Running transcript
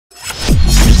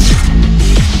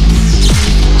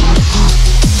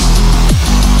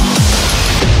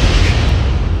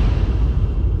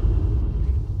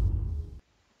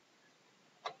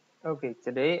Okay,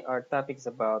 today our topic is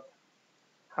about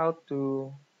how to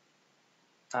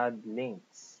add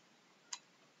links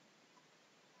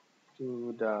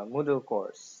to the Moodle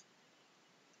course.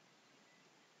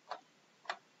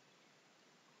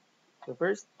 So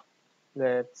first,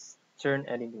 let's turn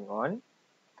editing on,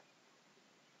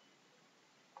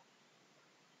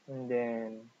 and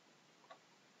then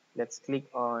let's click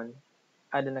on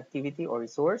add an activity or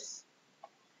resource,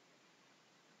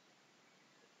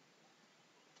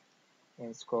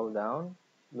 and scroll down,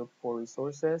 look for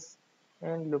resources,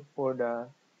 and look for the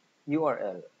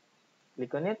URL.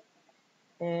 Click on it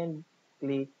and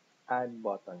click add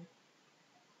button.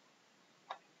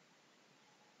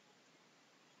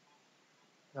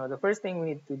 Now the first thing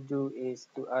we need to do is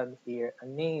to add here a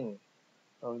name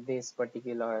of this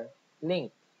particular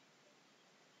link.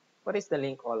 What is the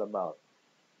link all about?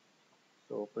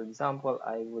 So for example,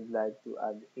 I would like to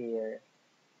add here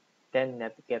 10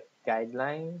 netiquette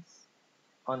guidelines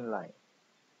online.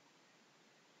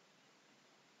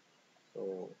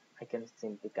 So I can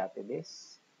simply copy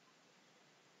this,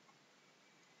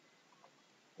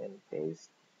 then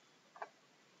paste,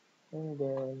 and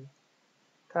then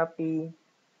copy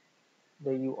the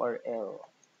URL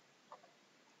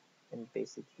and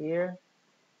paste it here.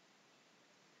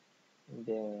 And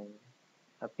then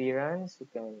appearance, you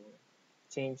can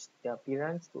change the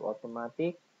appearance to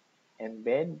automatic,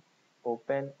 embed,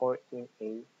 open, or in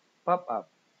a pop-up.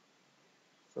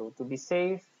 So to be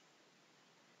safe,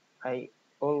 I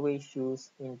always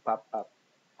choose in pop-up.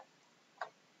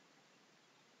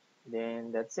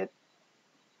 Then that's it.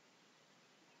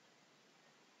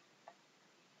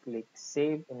 Click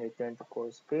save and return to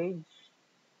course page.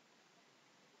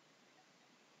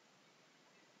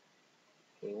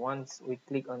 Okay, once we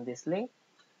click on this link,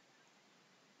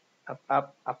 a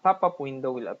pop-up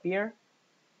window will appear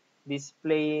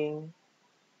displaying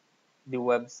the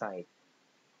website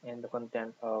and the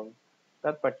content of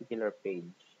that particular page.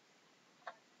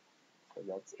 So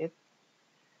that's it.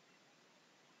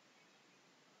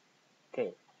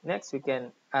 Okay, next we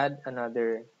can add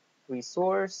another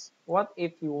resource. What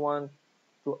if you want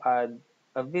to add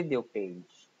a video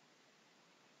page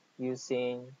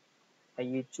using a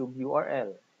YouTube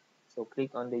URL? So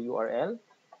click on the URL,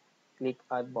 click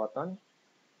add button,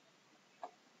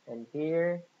 and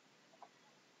here,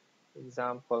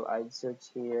 example, I'd search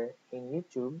here in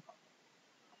YouTube,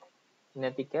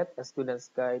 Netiquette, a student's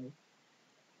guide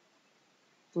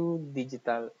to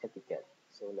digital etiquette.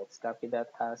 So let's copy that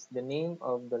as the name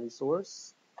of the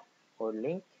resource or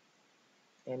link.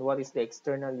 And what is the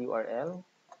external URL?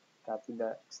 Copy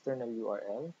the external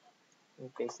URL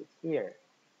and paste it here.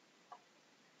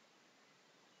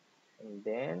 And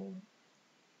then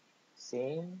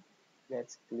same,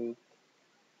 let's click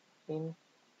in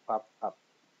pop-up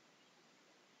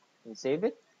and save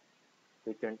it.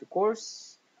 Return to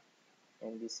course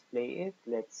and display it.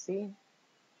 Let's see.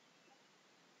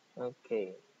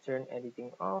 Okay, turn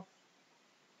editing off.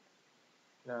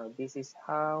 Now this is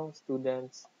how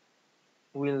students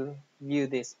will view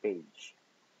this page.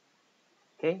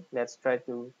 Okay, let's try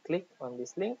to click on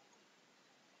this link.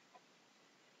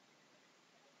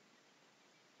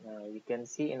 Now you can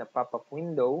see in a pop-up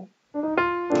window.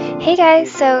 Hey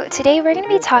guys, so today we're going to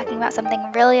be talking about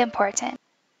something really important.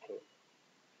 Okay.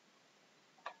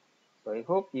 So I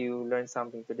hope you learned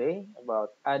something today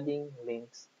about adding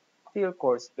links to your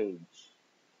course page.